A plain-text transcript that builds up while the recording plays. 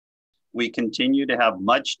We continue to have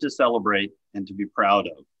much to celebrate and to be proud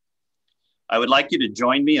of. I would like you to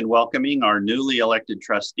join me in welcoming our newly elected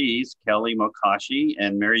trustees, Kelly Mokashi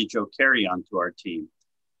and Mary Jo Carey, onto our team.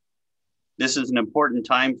 This is an important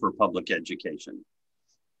time for public education,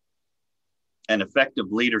 and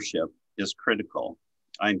effective leadership is critical.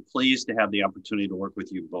 I'm pleased to have the opportunity to work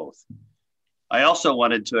with you both. I also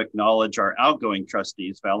wanted to acknowledge our outgoing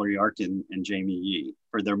trustees, Valerie Arkin and Jamie Yee,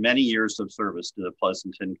 for their many years of service to the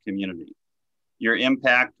Pleasanton community. Your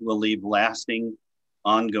impact will leave lasting,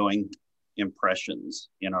 ongoing impressions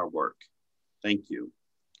in our work. Thank you.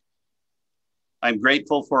 I'm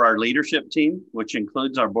grateful for our leadership team, which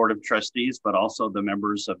includes our board of trustees, but also the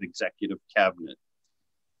members of executive cabinet.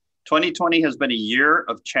 2020 has been a year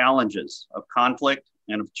of challenges, of conflict,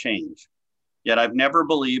 and of change. Yet I've never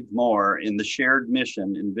believed more in the shared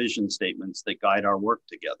mission and vision statements that guide our work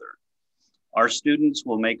together. Our students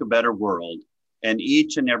will make a better world, and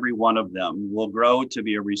each and every one of them will grow to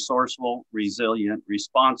be a resourceful, resilient,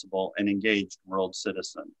 responsible, and engaged world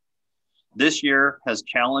citizen. This year has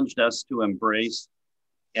challenged us to embrace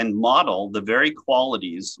and model the very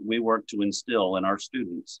qualities we work to instill in our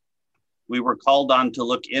students. We were called on to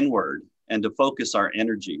look inward and to focus our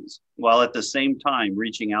energies, while at the same time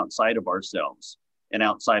reaching outside of ourselves and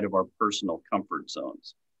outside of our personal comfort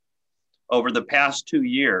zones. Over the past 2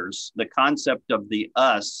 years, the concept of the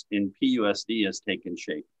us in PUSD has taken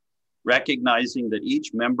shape, recognizing that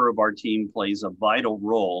each member of our team plays a vital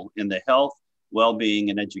role in the health,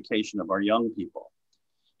 well-being, and education of our young people.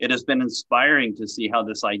 It has been inspiring to see how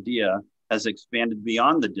this idea has expanded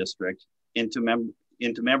beyond the district into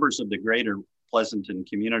members of the greater Pleasanton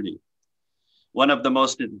community. One of the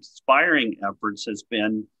most inspiring efforts has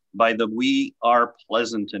been by the We Are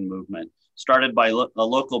Pleasanton movement, started by a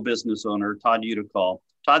local business owner, Todd Uticall.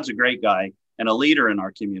 Todd's a great guy and a leader in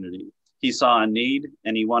our community. He saw a need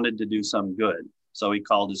and he wanted to do some good, so he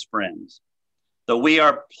called his friends. The We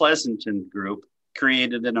Are Pleasanton group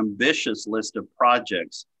created an ambitious list of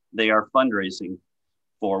projects they are fundraising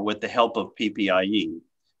for with the help of PPIE,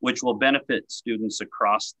 which will benefit students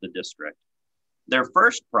across the district. Their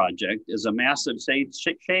first project is a massive shade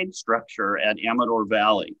structure at Amador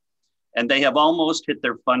Valley, and they have almost hit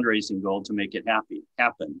their fundraising goal to make it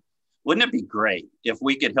happen. Wouldn't it be great if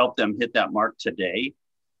we could help them hit that mark today?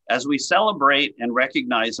 As we celebrate and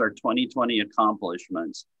recognize our 2020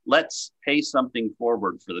 accomplishments, let's pay something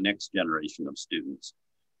forward for the next generation of students.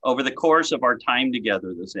 Over the course of our time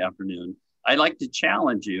together this afternoon, I'd like to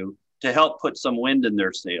challenge you to help put some wind in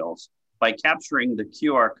their sails by capturing the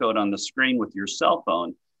QR code on the screen with your cell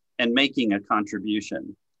phone and making a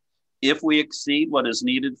contribution. If we exceed what is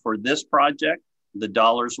needed for this project, the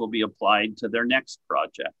dollars will be applied to their next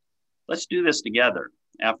project. Let's do this together.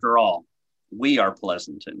 After all, we are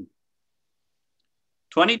Pleasanton.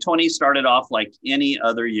 2020 started off like any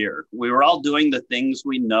other year. We were all doing the things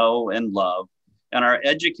we know and love, and our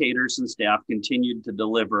educators and staff continued to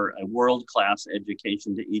deliver a world-class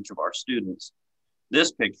education to each of our students.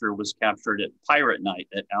 This picture was captured at Pirate Night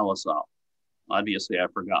at Alisal. Obviously, I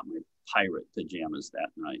forgot my pirate pajamas that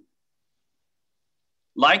night.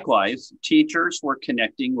 Likewise, teachers were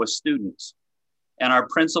connecting with students, and our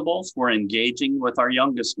principals were engaging with our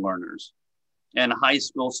youngest learners. And high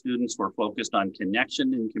school students were focused on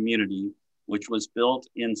connection and community, which was built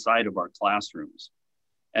inside of our classrooms.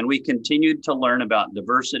 And we continued to learn about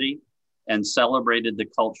diversity and celebrated the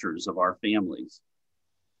cultures of our families.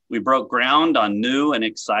 We broke ground on new and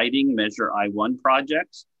exciting Measure I-1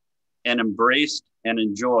 projects and embraced and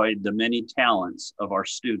enjoyed the many talents of our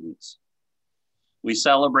students. We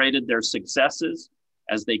celebrated their successes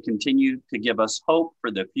as they continue to give us hope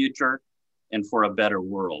for the future and for a better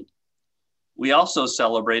world. We also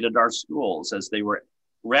celebrated our schools as they were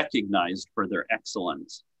recognized for their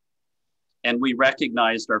excellence. And we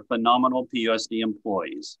recognized our phenomenal PUSD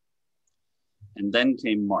employees. And then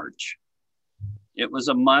came March. It was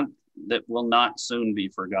a month that will not soon be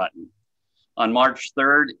forgotten. On March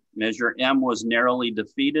 3rd, Measure M was narrowly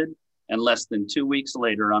defeated, and less than 2 weeks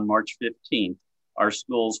later, on March 15th, our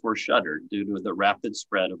schools were shuttered due to the rapid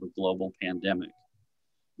spread of a global pandemic.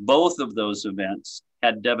 Both of those events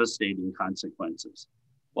had devastating consequences,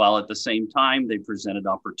 while at the same time, they presented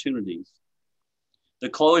opportunities. The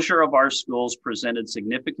closure of our schools presented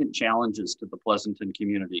significant challenges to the Pleasanton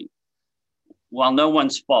community. While no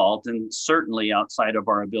one's fault, and certainly outside of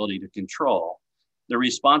our ability to control, the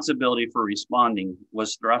responsibility for responding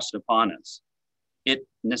was thrust upon us. It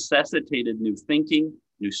necessitated new thinking,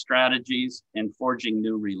 new strategies, and forging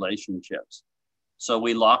new relationships. So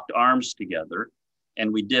we locked arms together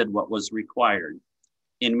and we did what was required.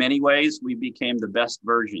 In many ways, we became the best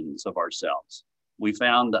versions of ourselves. We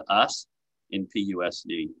found the us in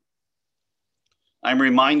PUSD. I'm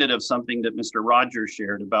reminded of something that Mr. Rogers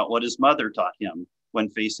shared about what his mother taught him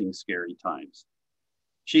when facing scary times.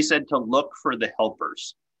 She said to look for the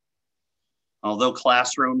helpers. Although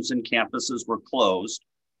classrooms and campuses were closed,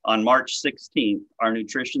 on March 16th, our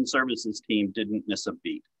nutrition services team didn't miss a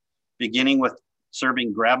beat, beginning with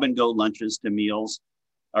serving grab-and-go lunches to meals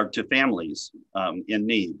or to families in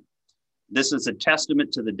need. This is a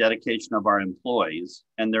testament to the dedication of our employees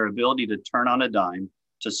and their ability to turn on a dime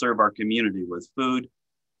to serve our community with food,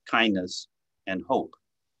 kindness, and hope.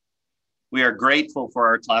 We are grateful for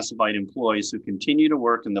our classified employees who continue to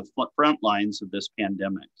work in the front lines of this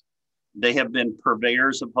pandemic. They have been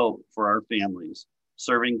purveyors of hope for our families,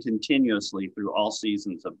 serving continuously through all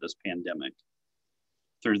seasons of this pandemic.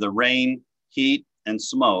 Through the rain, heat, and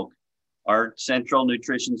smoke, our Central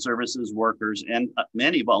Nutrition Services workers and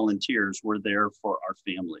many volunteers were there for our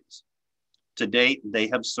families. To date, they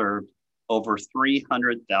have served over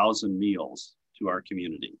 300,000 meals to our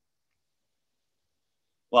community.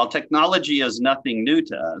 While technology is nothing new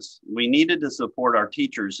to us, we needed to support our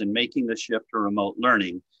teachers in making the shift to remote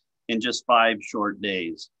learning in just 5 short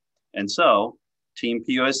days. And so, Team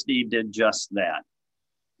PUSD did just that.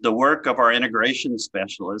 The work of our integration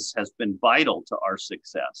specialists has been vital to our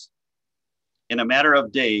success. In a matter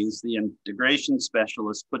of days, the integration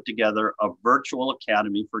specialists put together a virtual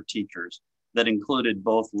academy for teachers that included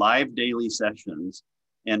both live daily sessions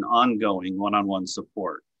and ongoing one-on-one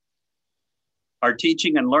support. Our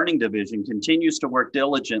teaching and learning division continues to work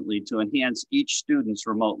diligently to enhance each student's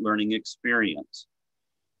remote learning experience.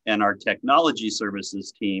 And our technology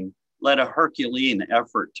services team led a Herculean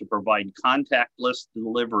effort to provide contactless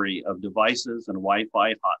delivery of devices and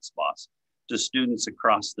Wi-Fi hotspots to students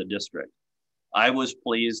across the district. I was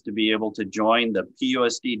pleased to be able to join the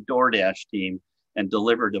PUSD DoorDash team and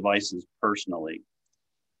deliver devices personally.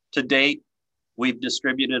 To date, we've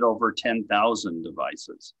distributed over 10,000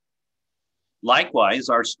 devices. Likewise,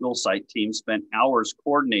 our school site team spent hours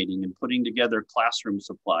coordinating and putting together classroom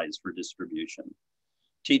supplies for distribution.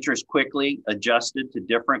 Teachers quickly adjusted to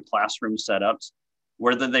different classroom setups,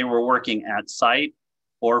 whether they were working at site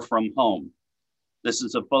or from home. This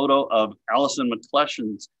is a photo of Allison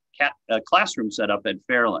McClellan's classroom setup at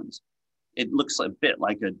Fairlands. It looks a bit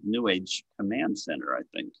like a New Age command center, I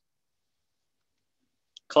think.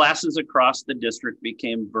 Classes across the district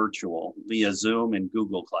became virtual via Zoom and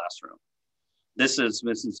Google Classroom. This is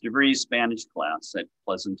Mrs. DeVries' Spanish class at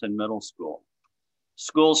Pleasanton Middle School.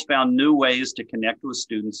 Schools found new ways to connect with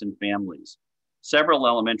students and families. Several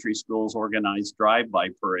elementary schools organized drive-by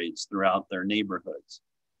parades throughout their neighborhoods.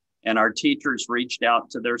 And our teachers reached out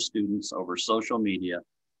to their students over social media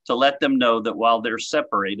to let them know that while they're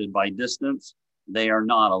separated by distance, they are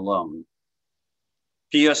not alone.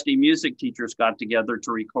 PUSD music teachers got together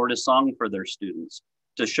to record a song for their students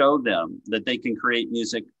to show them that they can create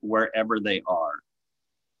music wherever they are.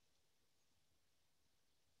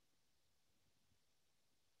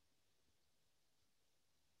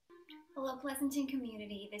 Hello, Pleasanton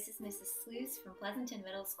community. This is Mrs. Sluice from Pleasanton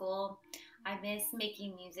Middle School. I miss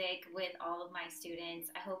making music with all of my students.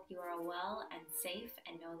 I hope you are all well and safe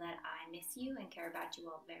and know that I miss you and care about you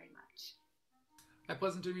all very much. Hi,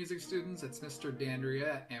 Pleasanton music students. It's Mr.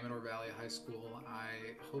 Dandria at Amador Valley High School.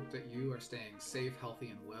 I hope that you are staying safe, healthy,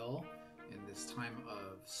 and well in this time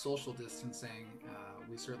of social distancing.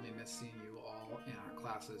 We certainly miss seeing you all in our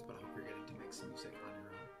classes, but I hope you're getting to make some music on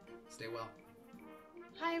your own. Stay well.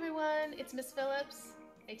 Hi everyone, it's Miss Phillips.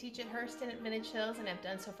 I teach at Hurston at Vintage Hills and I've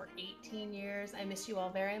done so for 18 years. I miss you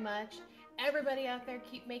all very much. Everybody out there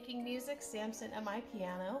keep making music. Sam's sitting at my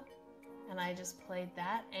piano and I just played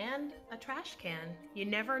that and a trash can. You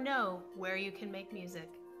never know where you can make music.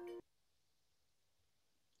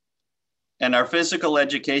 And our physical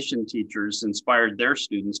education teachers inspired their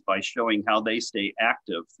students by showing how they stay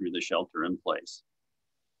active through the shelter in place.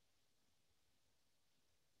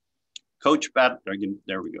 Coach Pat,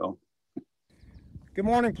 there we go. Good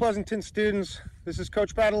morning, Pleasanton students. This is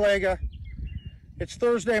Coach Patalega. It's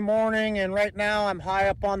Thursday morning, and right now I'm high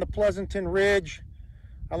up on the Pleasanton Ridge.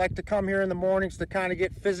 I like to come here in the mornings to kind of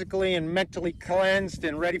get physically and mentally cleansed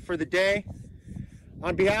and ready for the day.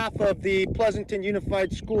 On behalf of the Pleasanton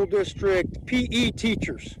Unified School District PE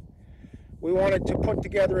teachers, we wanted to put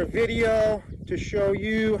together a video to show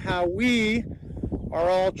you how we are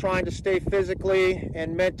all trying to stay physically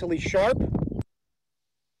and mentally sharp.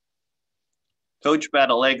 Coach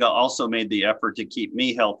Batalega also made the effort to keep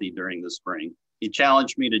me healthy during the spring. He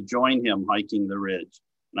challenged me to join him hiking the ridge,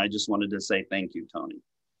 and I just wanted to say thank you, Tony.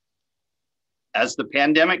 As the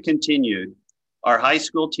pandemic continued, Our high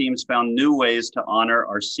school teams found new ways to honor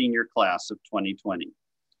our senior class of 2020.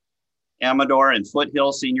 Amador and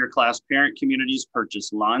Foothill senior class parent communities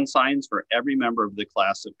purchased lawn signs for every member of the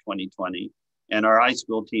class of 2020, and our high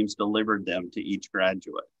school teams delivered them to each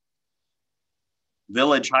graduate.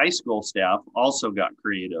 Village high school staff also got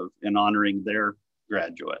creative in honoring their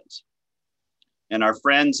graduates. And our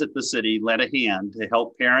friends at the city lent a hand to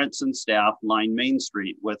help parents and staff line Main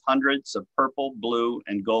Street with hundreds of purple, blue,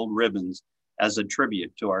 and gold ribbons as a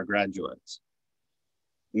tribute to our graduates.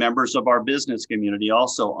 Members of our business community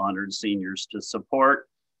also honored seniors to support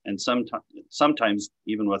and sometimes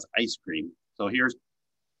even with ice cream. So here's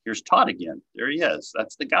Todd again. There he is.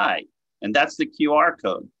 That's the guy. And that's the QR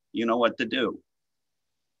code. You know what to do.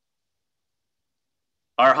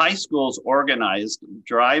 Our high schools organized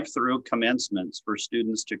drive-through commencements for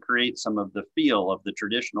students to create some of the feel of the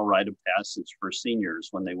traditional rite of passage for seniors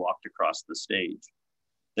when they walked across the stage.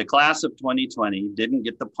 The class of 2020 didn't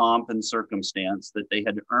get the pomp and circumstance that they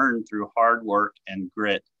had earned through hard work and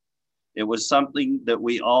grit. It was something that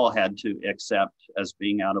we all had to accept as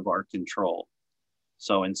being out of our control.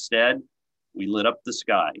 So instead, we lit up the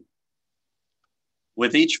sky.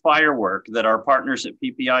 With each firework that our partners at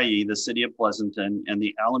PPIE, the City of Pleasanton, and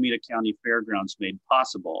the Alameda County Fairgrounds made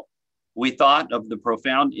possible, we thought of the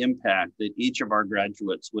profound impact that each of our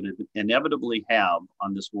graduates would inevitably have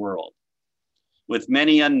on this world. With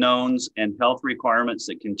many unknowns and health requirements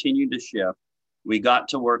that continue to shift, we got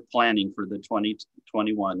to work planning for the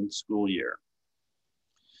 2021 school year.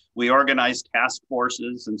 We organized task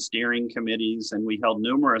forces and steering committees, and we held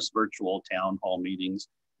numerous virtual town hall meetings,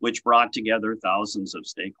 which brought together thousands of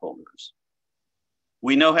stakeholders.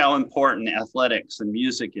 We know how important athletics and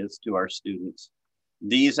music is to our students.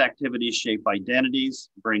 These activities shape identities,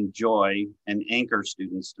 bring joy, and anchor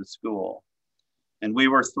students to school. And we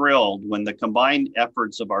were thrilled when the combined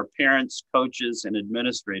efforts of our parents, coaches, and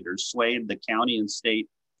administrators swayed the county and state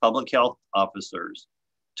public health officers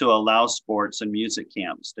to allow sports and music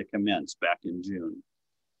camps to commence back in June.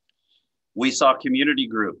 We saw community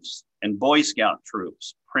groups and Boy Scout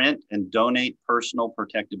troops print and donate personal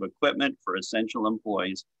protective equipment for essential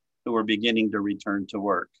employees who were beginning to return to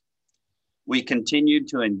work. We continued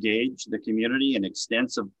to engage the community in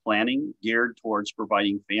extensive planning geared towards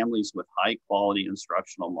providing families with high quality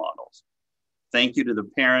instructional models. Thank you to the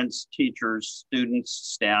parents, teachers, students,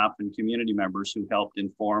 staff, and community members who helped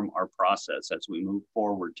inform our process as we move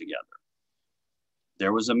forward together.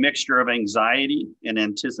 There was a mixture of anxiety and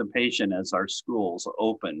anticipation as our schools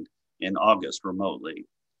opened in August remotely.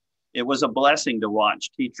 It was a blessing to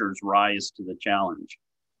watch teachers rise to the challenge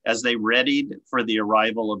as they readied for the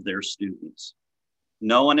arrival of their students.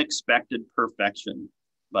 No one expected perfection,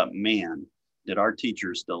 but man, did our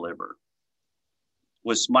teachers deliver.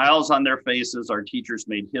 With smiles on their faces, our teachers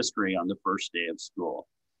made history on the first day of school.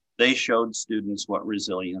 They showed students what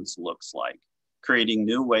resilience looks like, creating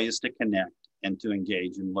new ways to connect and to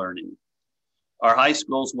engage in learning. Our high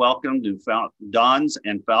schools welcomed Dons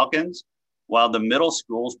and Falcons, while the middle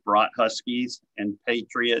schools brought Huskies and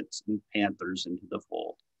Patriots and Panthers into the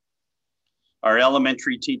fold. Our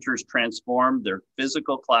elementary teachers transformed their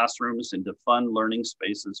physical classrooms into fun learning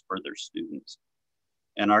spaces for their students.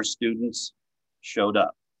 And our students showed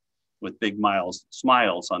up with big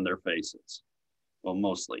smiles on their faces. Well,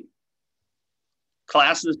 mostly.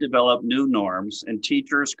 Classes developed new norms and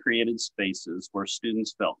teachers created spaces where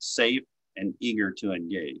students felt safe and eager to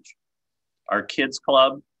engage. Our Kids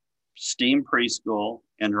Club, STEAM Preschool,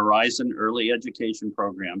 and Horizon Early Education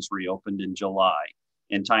programs reopened in July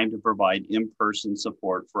in time to provide in-person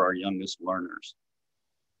support for our youngest learners.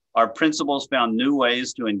 Our principals found new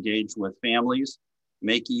ways to engage with families,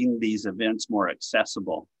 making these events more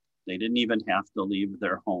accessible. They didn't even have to leave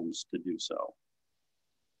their homes to do so.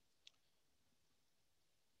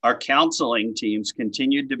 Our counseling teams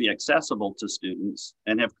continued to be accessible to students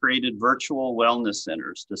and have created virtual wellness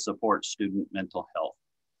centers to support student mental health.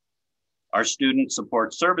 Our Student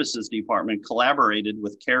Support Services Department collaborated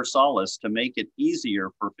with Care Solace to make it easier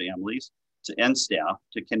for families and staff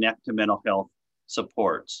to connect to mental health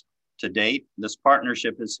supports. To date, this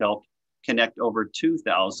partnership has helped connect over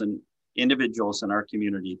 2,000 individuals in our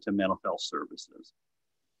community to mental health services.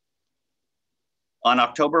 On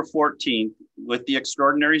October 14th, with the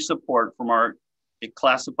extraordinary support from our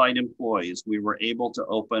classified employees, we were able to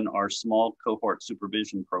open our small cohort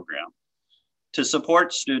supervision program to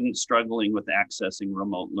support students struggling with accessing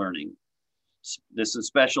remote learning. This is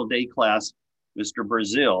special day class, Mr.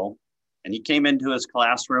 Brazil, and he came into his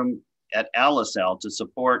classroom at Alisal to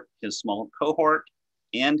support his small cohort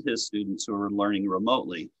and his students who were learning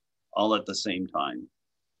remotely, all at the same time.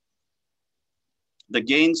 The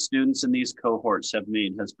gains students in these cohorts have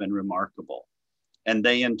made has been remarkable, and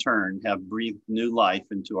they in turn have breathed new life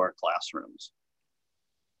into our classrooms.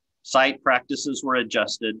 Site practices were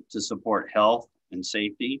adjusted to support health and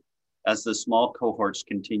safety as the small cohorts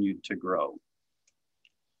continued to grow.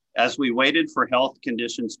 As we waited for health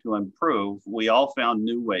conditions to improve, we all found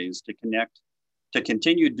new ways to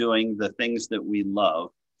continue doing the things that we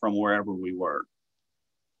love from wherever we were.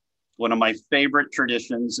 One of my favorite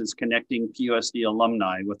traditions is connecting PUSD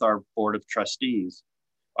alumni with our Board of Trustees.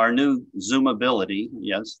 Our new Zoom ability,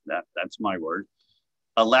 yes, that's my word,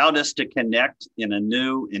 allowed us to connect in a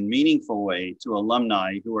new and meaningful way to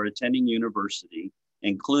alumni who are attending university,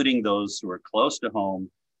 including those who are close to home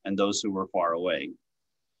and those who were far away.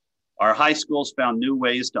 Our high schools found new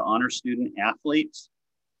ways to honor student athletes.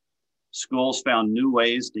 Schools found new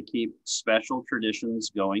ways to keep special traditions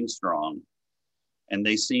going strong, and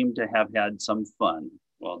they seem to have had some fun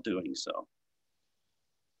while doing so.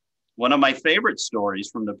 One of my favorite stories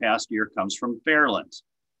from the past year comes from Fairlands,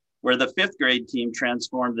 where the 5th grade team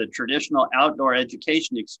transformed the traditional outdoor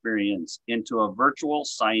education experience into a virtual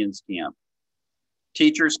science camp.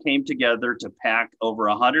 Teachers came together to pack over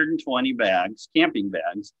 120 bags, camping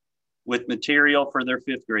bags, with material for their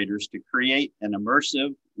 5th graders to create an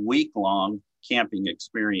immersive week-long camping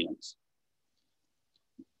experience.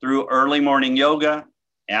 Through early morning yoga,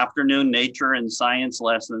 afternoon nature and science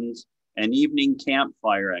lessons, and evening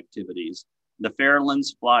campfire activities, the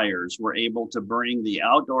Fairlands Flyers were able to bring the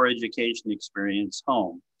outdoor education experience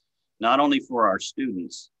home, not only for our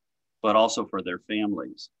students, but also for their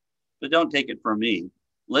families. But don't take it from me.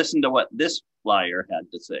 Listen to what this flyer had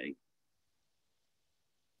to say.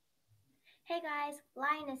 Hey guys,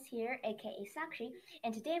 Lioness here, aka Sakshi,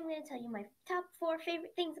 and today I'm going to tell you my top 4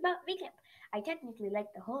 favorite things about VCamp. I technically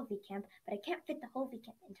like the whole VCamp, but I can't fit the whole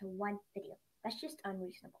VCamp into one video. That's just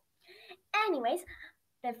unreasonable. Anyways,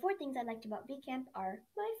 the 4 things I liked about VCamp are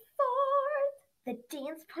my fort, the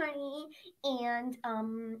dance party, and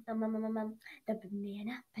the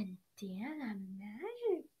banana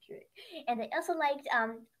magic trick. And I also liked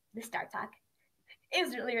the Star Talk. It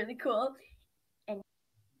was really, really cool.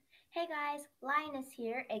 Hey guys, Lioness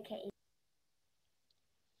here, aka.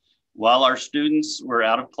 While our students were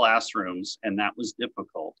out of classrooms, and that was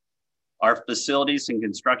difficult, our facilities and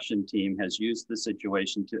construction team has used the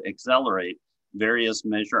situation to accelerate various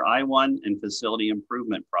Measure I1 and facility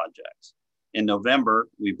improvement projects. In November,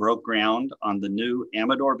 we broke ground on the new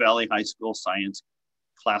Amador Valley High School science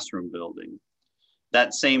classroom building.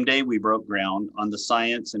 That same day, we broke ground on the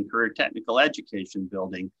science and career technical education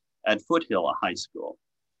building at Foothill High School.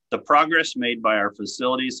 The progress made by our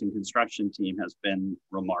facilities and construction team has been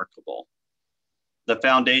remarkable. The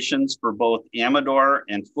foundations for both the Amador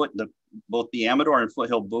and Foothill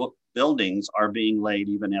buildings are being laid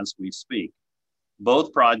even as we speak.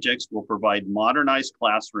 Both projects will provide modernized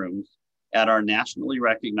classrooms at our nationally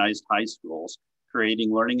recognized high schools,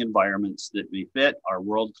 creating learning environments that befit our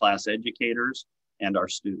world-class educators and our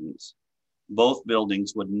students. Both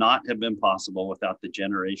buildings would not have been possible without the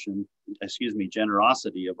generosity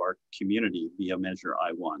of our community via Measure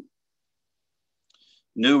I1.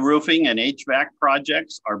 New roofing and HVAC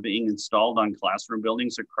projects are being installed on classroom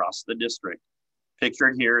buildings across the district.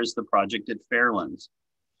 Pictured here is the project at Fairlands.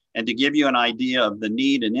 And to give you an idea of the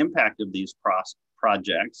need and impact of these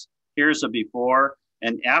projects, here's a before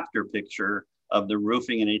and after picture of the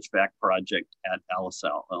roofing and HVAC project at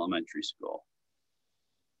Alisal Elementary School.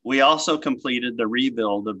 We also completed the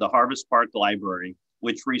rebuild of the Harvest Park Library,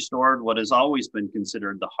 which restored what has always been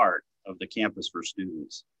considered the heart of the campus for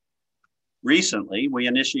students. Recently, we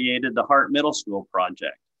initiated the Hart Middle School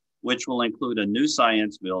project, which will include a new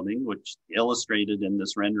science building, which illustrated in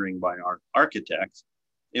this rendering by our architects.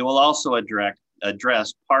 It will also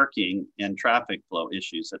address parking and traffic flow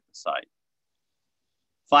issues at the site.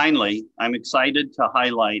 Finally, I'm excited to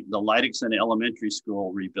highlight the Leidixon Elementary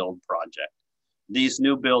School rebuild project. These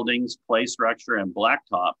new buildings, play structure, and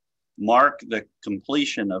blacktop mark the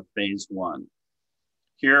completion of phase 1.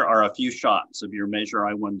 Here are a few shots of your Measure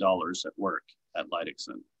I1 dollars at work at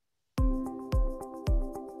Leidixon.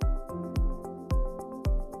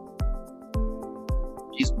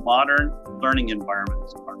 These modern learning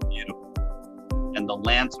environments are beautiful, and the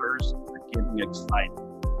Lancers are getting excited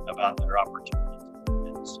about their opportunities.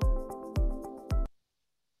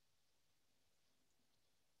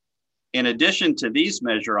 In addition to these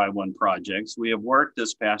Measure I1 projects, we have worked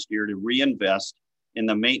this past year to reinvest in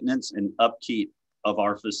the maintenance and upkeep of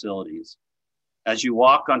our facilities. As you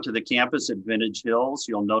walk onto the campus at Vintage Hills,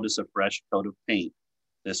 you'll notice a fresh coat of paint.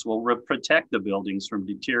 This will protect the buildings from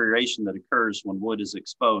deterioration that occurs when wood is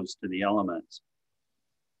exposed to the elements.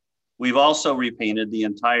 We've also repainted the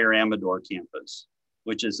entire Amador campus,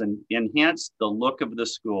 which has enhanced the look of the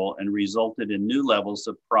school and resulted in new levels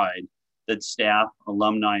of pride that staff,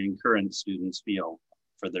 alumni, and current students feel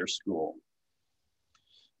for their school.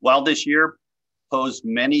 While this year posed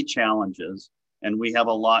many challenges, and we have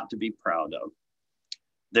a lot to be proud of,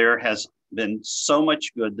 there has been so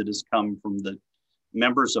much good that has come from the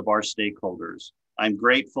members of our stakeholders. I'm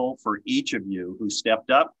grateful for each of you who stepped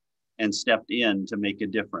up and stepped in to make a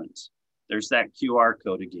difference. There's that QR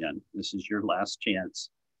code again. This is your last chance.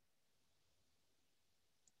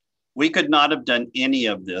 We could not have done any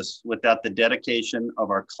of this without the dedication of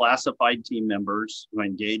our classified team members who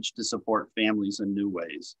engaged to support families in new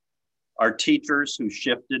ways, our teachers who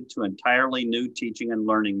shifted to entirely new teaching and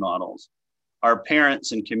learning models, our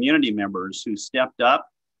parents and community members who stepped up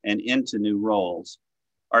and into new roles,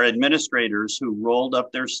 our administrators who rolled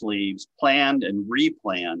up their sleeves, planned and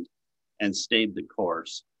replanned, and stayed the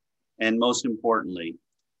course. And most importantly,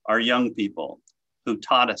 our young people who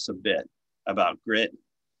taught us a bit about grit,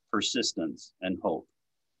 persistence, and hope.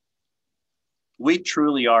 We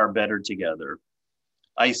truly are better together.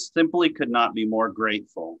 I simply could not be more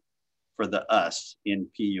grateful for the us in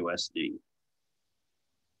PUSD.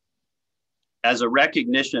 As a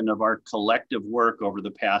recognition of our collective work over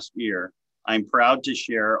the past year, I'm proud to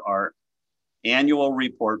share our annual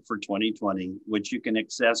report for 2020, which you can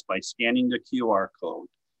access by scanning the QR code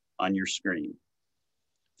on your screen.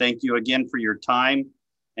 Thank you again for your time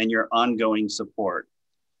and your ongoing support.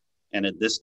 And at this